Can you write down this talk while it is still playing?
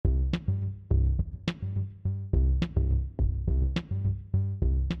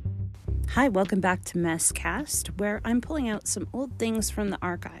Hi, welcome back to Messcast, where I'm pulling out some old things from the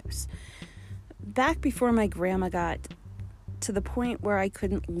archives. Back before my grandma got to the point where I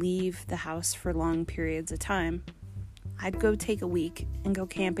couldn't leave the house for long periods of time, I'd go take a week and go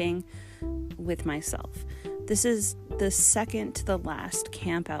camping with myself. This is the second to the last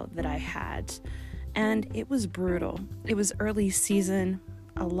camp out that I had, and it was brutal. It was early season,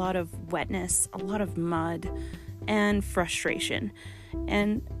 a lot of wetness, a lot of mud, and frustration.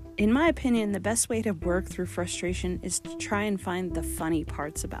 And in my opinion, the best way to work through frustration is to try and find the funny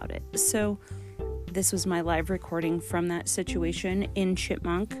parts about it. So this was my live recording from that situation in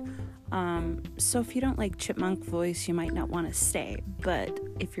Chipmunk. So if you don't like Chipmunk voice, you might not want to stay. But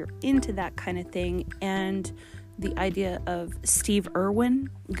if you're into that kind of thing and the idea of Steve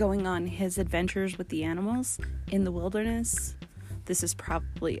Irwin going on his adventures with the animals in the wilderness, this is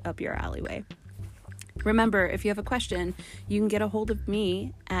probably up your alleyway. Remember, if you have a question, you can get a hold of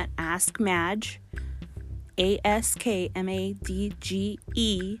me at AskMadge, AskMadge,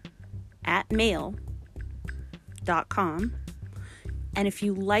 @mail.com. And if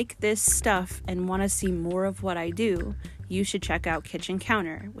you like this stuff and want to see more of what I do, you should check out Kitchen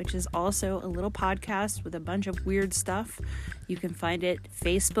Counter, which is also a little podcast with a bunch of weird stuff. You can find it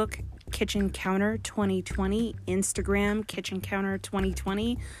Facebook, Kitchen Counter 2020, Instagram, Kitchen Counter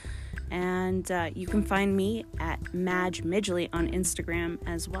 2020. And you can find me at Madge Midgley on Instagram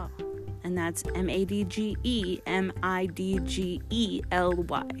as well. And that's MADGEMIDGELY.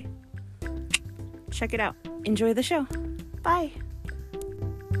 Check it out. Enjoy the show. Bye.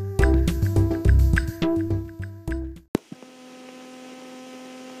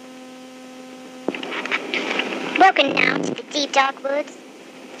 Welcome now to the deep dark woods.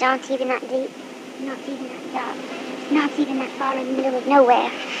 Not even that deep. Not even that dark. Not even that far in the middle of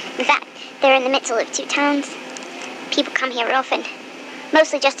nowhere. In fact, they're in the middle of two towns. People come here often,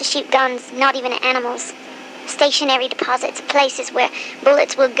 mostly just to shoot guns, not even at animals. Stationary deposits, places where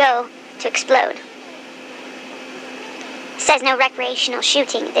bullets will go to explode. It says no recreational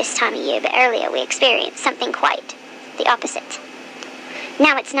shooting at this time of year, but earlier we experienced something quite the opposite.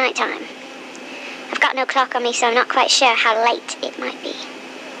 Now it's nighttime. I've got no clock on me, so I'm not quite sure how late it might be.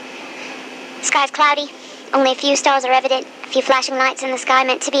 The sky's cloudy. Only a few stars are evident, a few flashing lights in the sky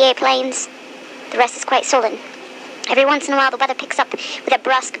meant to be airplanes. The rest is quite sullen. Every once in a while the weather picks up with a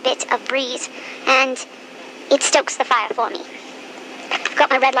brusque bit of breeze, and it stokes the fire for me. I've got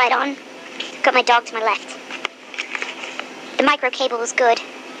my red light on, I've got my dog to my left. The micro cable is good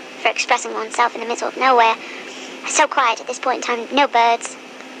for expressing oneself in the middle of nowhere. It's so quiet at this point in time, no birds,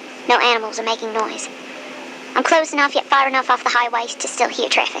 no animals are making noise. I'm close enough yet far enough off the highway to still hear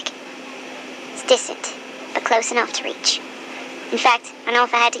traffic. It's distant, but close enough to reach. In fact, I know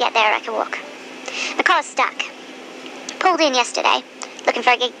if I had to get there, I could walk. My car's stuck. Pulled in yesterday, looking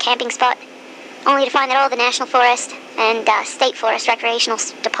for a good camping spot, only to find that all the National Forest and State Forest recreational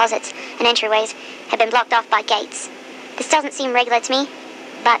deposits and entryways have been blocked off by gates. This doesn't seem regular to me,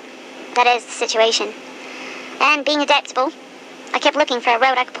 but that is the situation. And being adaptable, I kept looking for a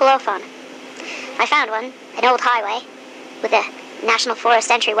road I could pull off on. I found one, an old highway, with a National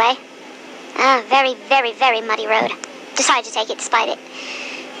Forest entryway. A very, very, very muddy road. Decided to take it despite it.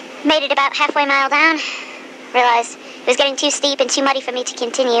 Made it about halfway mile down. Realized it was getting too steep and too muddy for me to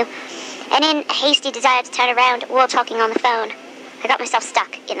continue. And in a hasty desire to turn around while talking on the phone, I got myself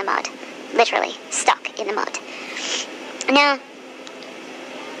stuck in the mud. Literally, stuck in the mud. Now,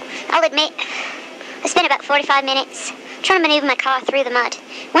 I'll admit, I spent about 45 minutes trying to maneuver my car through the mud.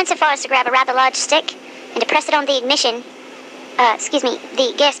 Went so far as to grab a rather large stick and to press it on the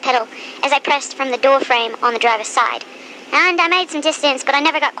the gas pedal as I pressed from the door frame on the driver's side. And I made some distance, but I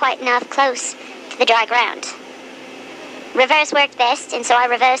never got quite enough close to the dry ground. Reverse worked best, and so I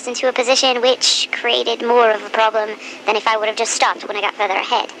reversed into a position which created more of a problem than if I would have just stopped when I got further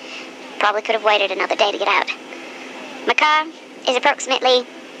ahead. Probably could have waited another day to get out. My car is approximately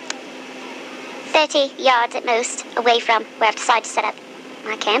 30 yards at most away from where I've decided to set up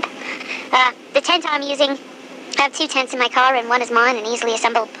my camp. The tent I'm using, I have two tents in my car, and one is mine, an easily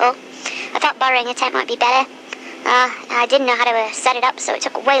assemblable. I thought borrowing a tent might be better. I didn't know how to set it up, so it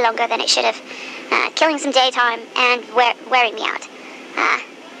took way longer than it should have, killing some daytime and wearing me out.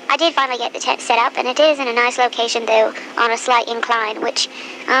 I did finally get the tent set up, and it is in a nice location, though, on a slight incline, which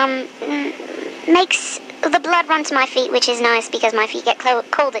makes the blood run to my feet, which is nice because my feet get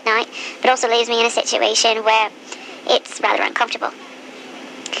cold at night, but also leaves me in a situation where it's rather uncomfortable.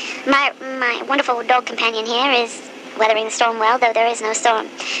 My wonderful dog companion here is weathering the storm well, though there is no storm.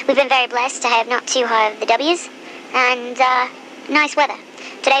 We've been very blessed to have not too high of the W's, and nice weather.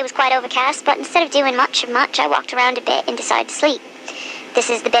 Today was quite overcast, but instead of doing much, I walked around a bit and decided to sleep. This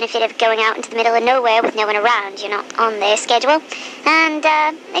is the benefit of going out into the middle of nowhere with no one around. You're not on their schedule. And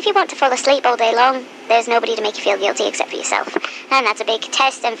if you want to fall asleep all day long, there's nobody to make you feel guilty except for yourself. And that's a big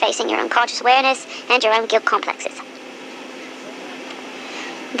test in facing your unconscious awareness and your own guilt complexes.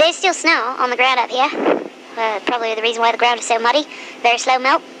 There's still snow on the ground up here. Probably the reason why the ground is so muddy. Very slow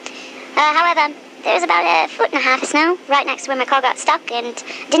melt. However, there's about 1.5 feet of snow right next to where my car got stuck, and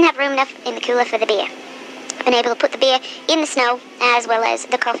didn't have room enough in the cooler for the beer. I've been able to put the beer in the snow, as well as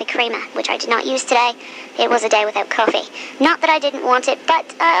the coffee creamer, which I did not use today. It was a day without coffee. Not that I didn't want it, but,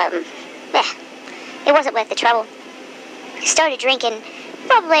 it wasn't worth the trouble. I started drinking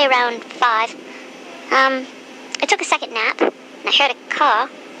probably around 5. I took a second nap, and I heard a car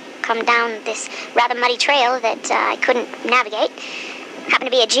come down this rather muddy trail that I couldn't navigate. Happened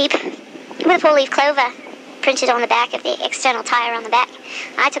to be a Jeep with a 4-leaf clover printed on the back of the external tire on the back.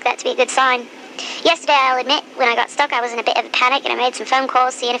 I took that to be a good sign. Yesterday, I'll admit, when I got stuck, I was in a bit of a panic, and I made some phone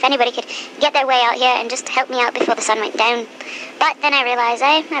calls seeing if anybody could get their way out here and just help me out before the sun went down. But then I realized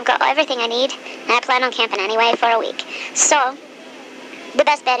I've got everything I need, and I plan on camping anyway for a week. So, the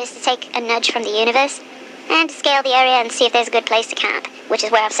best bet is to take a nudge from the universe and to scale the area and see if there's a good place to camp, which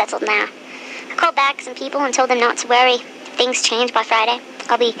is where I've settled now. I called back some people and told them not to worry. If things change by Friday,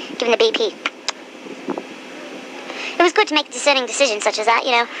 I'll be given the BP. It was good to make a discerning decision such as that,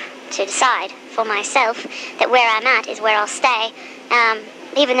 to decide for myself that where I'm at is where I'll stay,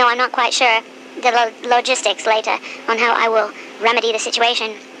 even though I'm not quite sure the logistics later on how I will remedy the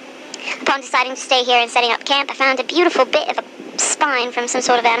situation. Upon deciding to stay here and setting up camp, I found a beautiful bit of a spine from some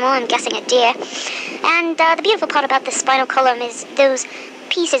sort of animal, I'm guessing a deer. And the beautiful part about the spinal column is those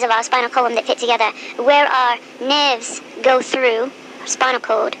pieces of our spinal column that fit together, where our nerves go through our spinal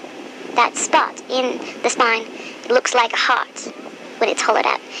cord. That spot in the spine looks like a heart when it's hollowed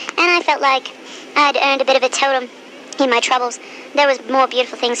out. And I felt like I'd earned a bit of a totem in my troubles. There was more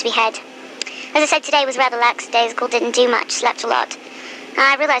beautiful things to be had. As I said, today was rather lackadaisical, didn't do much, slept a lot.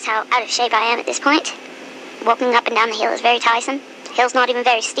 I realize how out of shape I am at this point. Walking up and down the hill is very tiresome. The hill's not even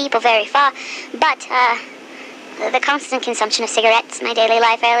very steep or very far, but the constant consumption of cigarettes in my daily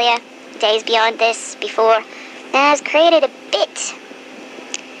life earlier, days beyond this, before, has created a bit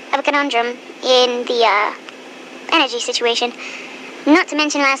of a conundrum in the energy situation. Not to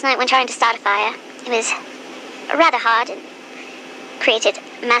mention last night when trying to start a fire. It was rather hard and created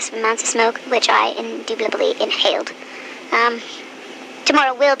massive amounts of smoke, which I indubitably inhaled.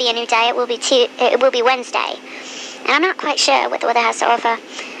 Tomorrow will be a new day. It will be Wednesday, and I'm not quite sure what the weather has to offer,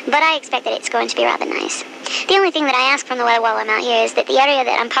 but I expect that it's going to be rather nice. The only thing that I ask from the weather while I'm out here is that the area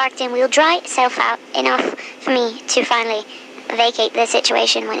that I'm parked in will dry itself out enough for me to finally vacate the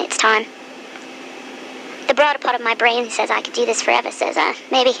situation when it's time. The broader part of my brain says I could do this forever, says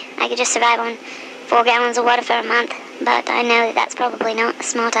maybe I could just survive on 4 gallons of water for a month, but I know that that's probably not a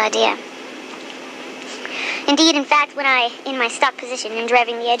smart idea. Indeed, in fact, when I, in my stock position and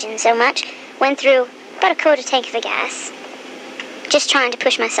driving the engine so much, went through about a quarter tank of gas, just trying to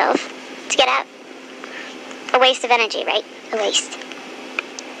push myself to get out. A waste of energy, right? A waste.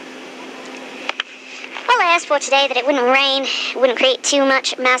 Well, I asked for today that it wouldn't rain, it wouldn't create too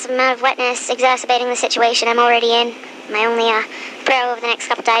much massive amount of wetness, exacerbating the situation I'm already in. My only prayer over the next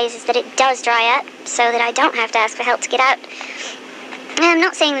couple of days is that it does dry out, so that I don't have to ask for help to get out. I'm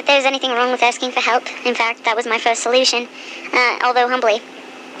not saying that there's anything wrong with asking for help. In fact, that was my first solution, although humbly.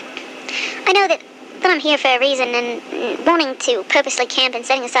 I know that I'm here for a reason, and wanting to purposely camp and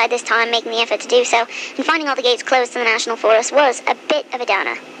setting aside this time, making the effort to do so, and finding all the gates closed to the National Forest was a bit of a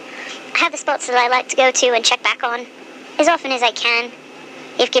downer. I have the spots that I like to go to and check back on as often as I can,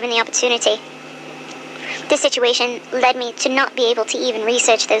 if given the opportunity. This situation led me to not be able to even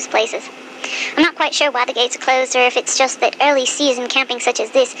research those places. I'm not quite sure why the gates are closed, or if it's just that early season camping such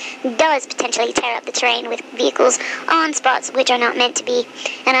as this does potentially tear up the terrain with vehicles on spots which are not meant to be,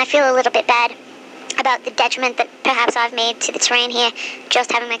 and I feel a little bit bad about the detriment that perhaps I've made to the terrain here,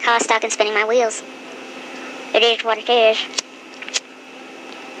 just having my car stuck and spinning my wheels. It is what it is.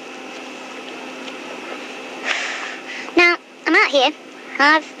 Now, I'm out here.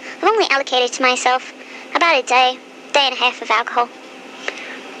 I've only allocated to myself about a day and a half of alcohol.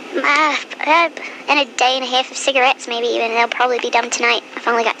 And a day and a half of cigarettes, maybe even. They'll probably be done tonight. I've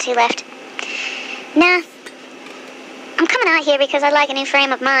only got 2 left. Nah, I'm coming out here because I like a new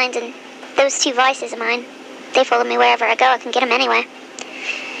frame of mind, and those 2 vices of mine, they follow me wherever I go. I can get them anywhere.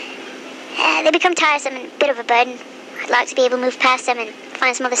 They become tiresome and a bit of a burden. I'd like to be able to move past them and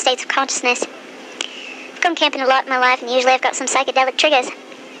find some other states of consciousness. I've gone camping a lot in my life, and usually I've got some psychedelic triggers.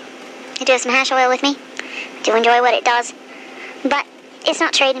 I do have some hash oil with me. I do enjoy what it does. But it's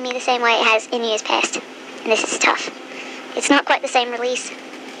not trading me the same way it has in years past. And this is tough. it's not quite the same release.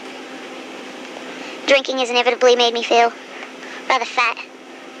 Drinking has inevitably made me feel rather fat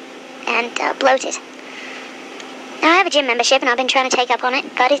and bloated. Now, I have a gym membership and I've been trying to take up on it,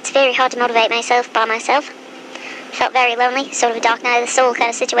 but it's very hard to motivate myself by myself. Felt very lonely, sort of a dark night of the soul kind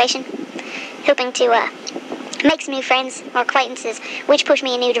of situation. Hoping to make some new friends or acquaintances which push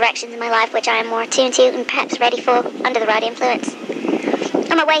me in new directions in my life which I am more attuned to and perhaps ready for under the right influence.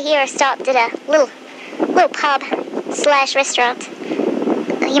 On my way here I stopped at a little pub / restaurant.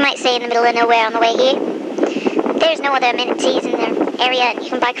 You might say in the middle of nowhere on the way here. There's no other amenities in the area, and you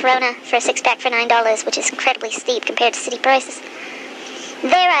can buy Corona for a 6-pack for $9, which is incredibly steep compared to city prices.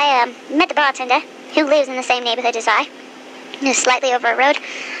 There I met the bartender, who lives in the same neighborhood as I, slightly over a road,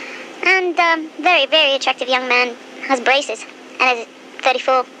 and very, very attractive young man, has braces, and is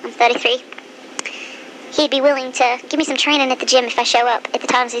 34, I'm 33. He'd be willing to give me some training at the gym if I show up at the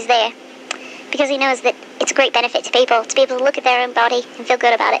times he's there, because he knows that it's a great benefit to be able to look at their own body and feel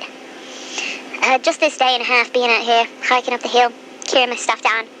good about it. Just this day and a half being out here, hiking up the hill, carrying my stuff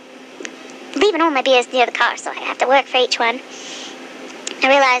down, leaving all my beers near the car so I have to work for each one, I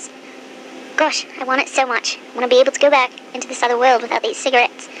realize, gosh, I want it so much. I want to be able to go back into this other world without these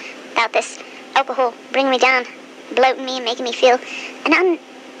cigarettes, without this alcohol bringing me down, bloating me and making me feel an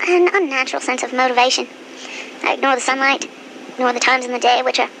unnatural sense of motivation. I ignore the sunlight, ignore the times in the day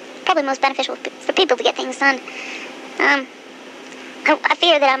which are probably most beneficial for people to get things done. I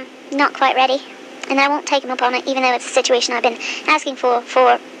fear that I'm not quite ready, and I won't take him up on it, even though it's a situation I've been asking for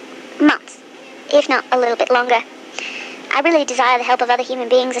months, if not a little bit longer. I really desire the help of other human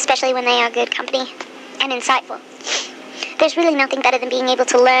beings, especially when they are good company and insightful. There's really nothing better than being able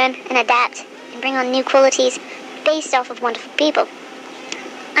to learn and adapt and bring on new qualities based off of wonderful people.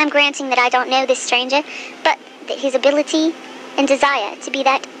 I'm granting that I don't know this stranger, but that his ability and desire to be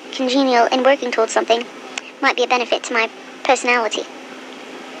that congenial and working towards something might be a benefit to my personality.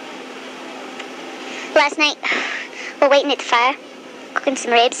 Last night, while waiting at the fire, cooking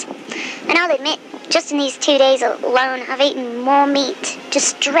some ribs, and I'll admit, just in these 2 days alone, I've eaten more meat,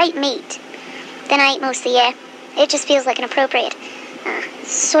 just straight meat, than I eat most of the year. It just feels like an appropriate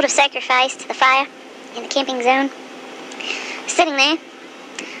sort of sacrifice to the fire in the camping zone. Sitting there,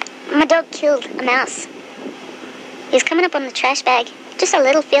 my dog killed a mouse. He was coming up on the trash bag, just a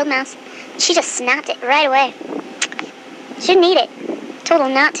little field mouse. She just snapped it right away. She didn't eat it. Told her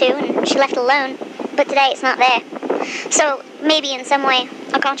not to, and she left it alone. But today it's not there. So maybe in some way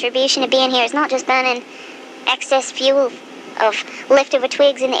a contribution to being here is not just burning excess fuel of leftover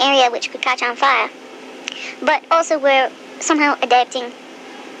twigs in the area which could catch on fire, but also we're somehow adapting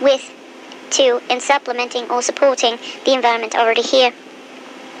to and supplementing or supporting the environment already here.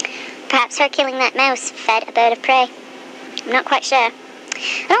 Perhaps her killing that mouse fed a bird of prey. I'm not quite sure.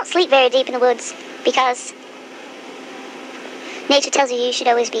 I don't sleep very deep in the woods because nature tells you should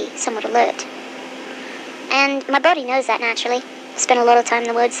always be somewhat alert. And my body knows that naturally. Spend a lot of time in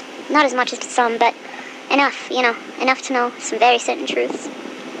the woods. Not as much as some, but enough, enough to know some very certain truths.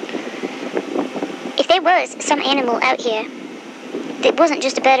 If there was some animal out here that wasn't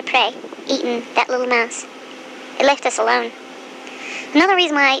just a bird of prey eating that little mouse, it left us alone. Another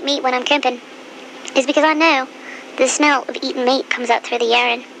reason why I eat meat when I'm camping is because I know the smell of eaten meat comes out through the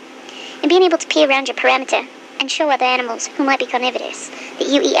urine. And being able to pee around your perimeter and show other animals who might be carnivorous that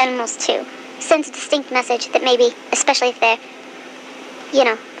you eat animals too sends a distinct message that maybe, especially if they're,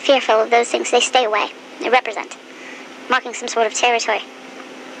 fearful of those things, they stay away. They represent, marking some sort of territory.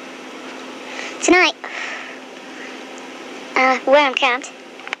 Tonight, where I'm camped,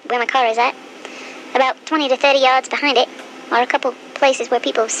 where my car is at, about 20 to 30 yards behind it, are a couple places where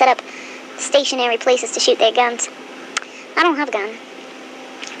people have set up stationary places to shoot their guns. I don't have a gun.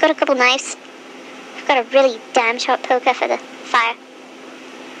 I've got a couple knives. I've got a really damn sharp poker for the fire.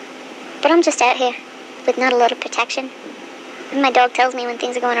 But I'm just out here with not a lot of protection. And my dog tells me when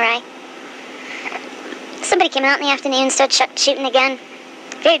things are going awry. Somebody came out in the afternoon and started shooting a gun.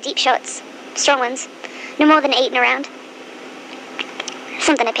 Very deep shots. Strong ones. No more than 8 in a round.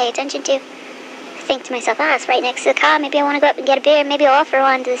 Something I pay attention to. I think to myself, it's right next to the car. Maybe I want to go up and get a beer. Maybe I'll offer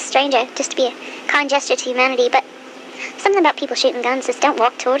one to this stranger just to be a kind gesture to humanity. But something about people shooting guns is don't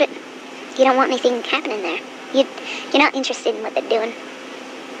walk toward it. You don't want anything happening there. You're not interested in what they're doing.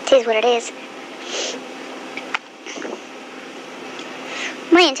 It is what it is.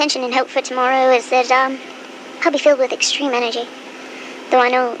 My intention and hope for tomorrow is that I'll be filled with extreme energy. Though I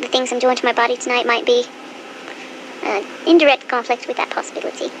know the things I'm doing to my body tonight might be in direct conflict with that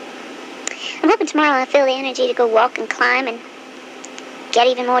possibility. I'm hoping tomorrow I'll feel the energy to go walk and climb and get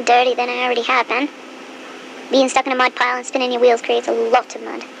even more dirty than I already have been. Being stuck in a mud pile and spinning your wheels creates a lot of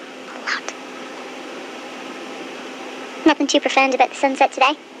mud. A lot. Nothing too profound about the sunset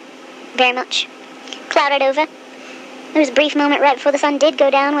today. Very much clouded over. There was a brief moment right before the sun did go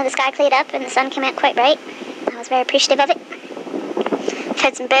down where the sky cleared up and the sun came out quite bright. I was very appreciative of it. I've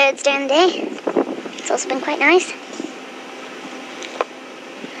heard some birds during the day. It's also been quite nice.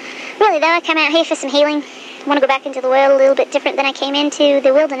 Really though, I came out here for some healing. I want to go back into the world a little bit different than I came into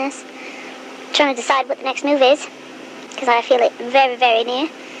the wilderness. I'm trying to decide what the next move is, because I feel it very, very near.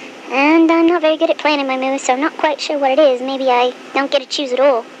 And I'm not very good at planning my moves, so I'm not quite sure what it is. Maybe I don't get to choose at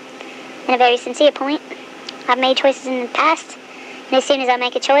all. In a very sincere point, I've made choices in the past, and as soon as I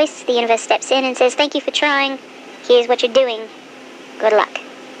make a choice, the universe steps in and says, thank you for trying, here's what you're doing, good luck.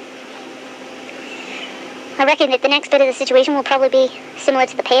 I reckon that the next bit of the situation will probably be similar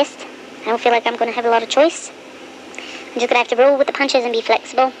to the past. I don't feel like I'm going to have a lot of choice. I'm just going to have to roll with the punches and be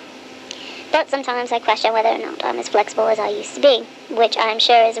flexible. But sometimes I question whether or not I'm as flexible as I used to be, which I'm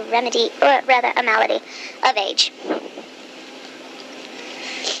sure is a remedy, or rather a malady, of age. The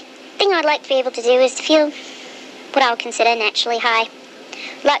thing I'd like to be able to do is to feel what I would consider naturally high.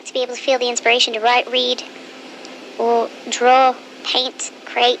 I'd like to be able to feel the inspiration to write, read, or draw, paint,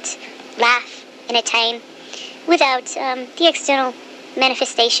 create, laugh, entertain, without the external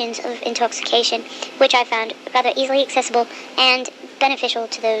manifestations of intoxication, which I found rather easily accessible and beneficial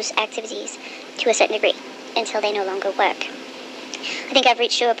to those activities to a certain degree, until they no longer work. I think I've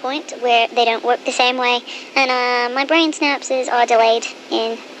reached to a point where they don't work the same way, and my brain synapses are delayed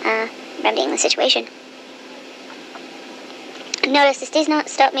in remedying the situation. Notice this does not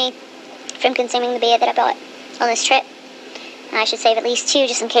stop me from consuming the beer that I bought on this trip. I should save at least 2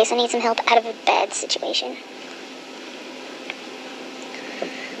 just in case I need some help out of a bad situation.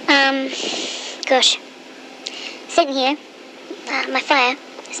 Gosh. Sitting here, my fire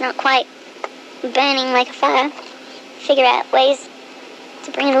is not quite burning like a fire. Figure out ways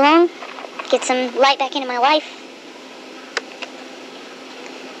to bring it along, get some light back into my life.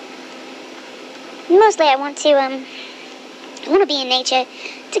 Mostly I want to be in nature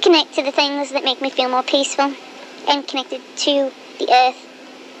to connect to the things that make me feel more peaceful and connected to the earth.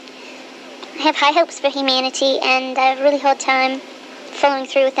 I have high hopes for humanity, and I have a really hard time following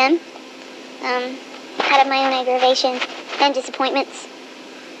through with them, out of my own aggravation and disappointments.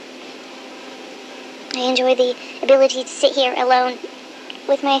 I enjoy the ability to sit here alone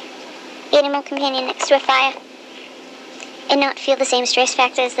with my animal companion next to a fire and not feel the same stress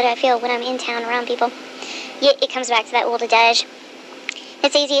factors that I feel when I'm in town around people. Yet it comes back to that old adage.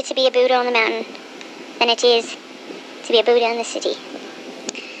 It's easier to be a Buddha on the mountain than it is to be a Buddha in the city.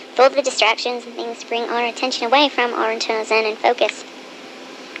 With all the distractions and things to bring our attention away from our internal zen and focus.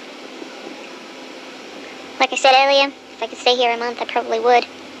 Like I said earlier, if I could stay here a month, I probably would.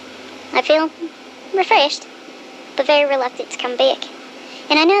 I feel refreshed, but very reluctant to come back.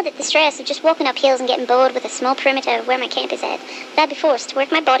 And I know that the stress of just walking up hills and getting bored with a small perimeter of where my camp is at, that I'd be forced to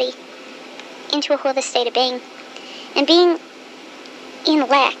work my body into a further state of being. And being in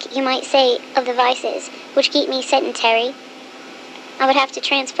lack, you might say, of the vices which keep me sedentary, I would have to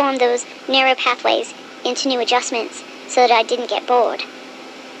transform those narrow pathways into new adjustments so that I didn't get bored.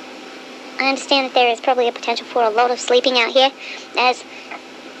 I understand that there is probably a potential for a lot of sleeping out here, as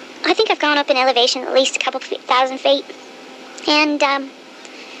I think I've gone up in elevation at least a couple thousand feet, and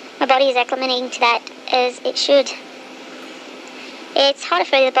my body is acclimating to that as it should. It's harder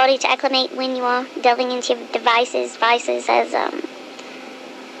for the body to acclimate when you are delving into vices as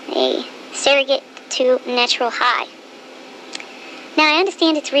a surrogate to natural high. Now I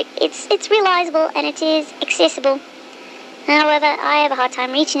understand it's realizable and it is accessible. However, I have a hard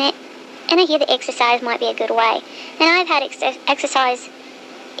time reaching it, and I hear that exercise might be a good way. And I've had exercise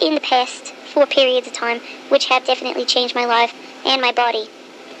in the past for periods of time which have definitely changed my life and my body,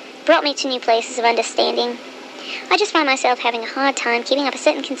 brought me to new places of understanding. I just find myself having a hard time keeping up a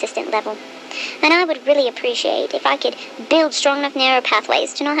certain consistent level. And I would really appreciate if I could build strong enough narrow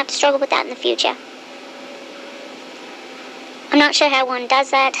pathways to not have to struggle with that in the future. I'm not sure how one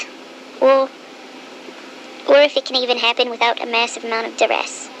does that, or if it can even happen without a massive amount of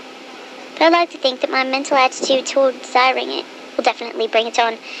duress. But I'd like to think that my mental attitude toward desiring it will definitely bring it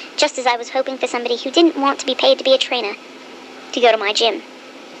on, just as I was hoping for somebody who didn't want to be paid to be a trainer to go to my gym.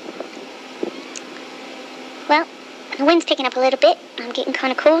 Well, the wind's picking up a little bit, I'm getting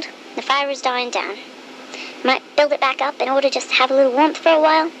kind of cold, the fire is dying down. I might build it back up in order just to have a little warmth for a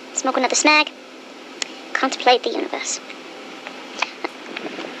while, smoke another snag, contemplate the universe.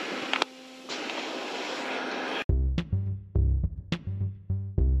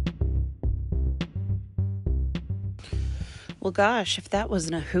 Well, gosh, if that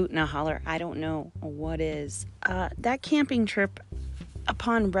wasn't a hoot and a holler, I don't know what is. That camping trip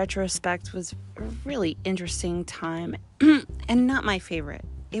upon retrospect, was a really interesting time and not my favorite.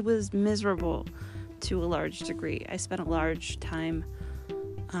 It was miserable to a large degree. I spent a large time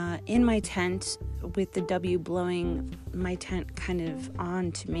in my tent with the W blowing my tent kind of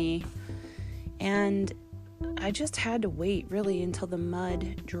on to me, and I just had to wait really until the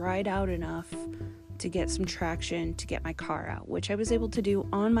mud dried out enough to get some traction to get my car out, which I was able to do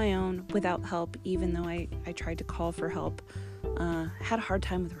on my own without help, even though I tried to call for help. Had a hard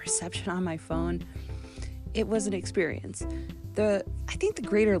time with reception on my phone. It was an experience. I think the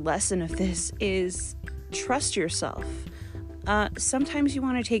greater lesson of this is trust yourself. Sometimes you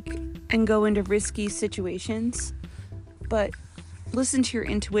want to take and go into risky situations, but listen to your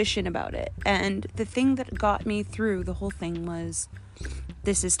intuition about it. And the thing that got me through the whole thing was,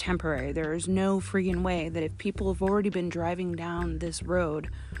 this is temporary. There is no freaking way that if people have already been driving down this road,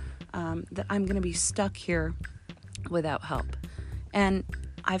 that I'm going to be stuck here without help. And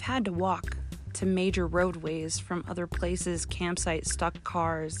I've had to walk to major roadways from other places, campsites, stuck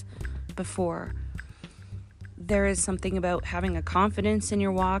cars before. There is something about having a confidence in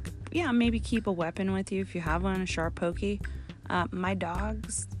your walk. Yeah, maybe keep a weapon with you if you have one, a sharp pokey. My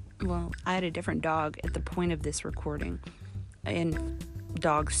dogs, well, I had a different dog at the point of this recording in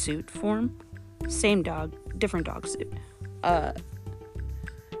dog suit form. Same dog, different dog suit.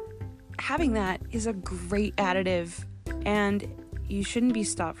 Having that is a great additive, and you shouldn't be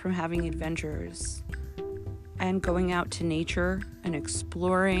stopped from having adventures and going out to nature and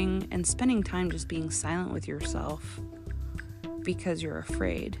exploring and spending time just being silent with yourself because you're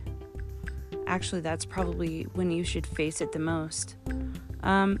afraid. Actually, that's probably when you should face it the most.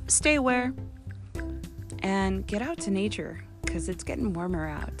 Stay aware and get out to nature because it's getting warmer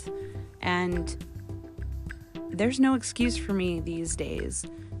out. And there's no excuse for me these days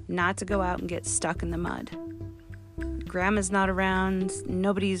not to go out and get stuck in the mud. Grandma's not around.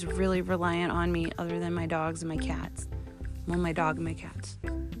 Nobody's really reliant on me other than my dogs and my cats. Well, my dog and my cats.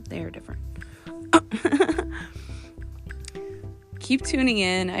 They are different. Keep tuning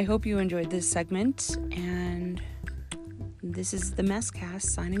in. I hope you enjoyed this segment. And this is the Messcast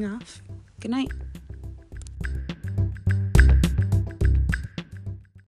signing off. Good night.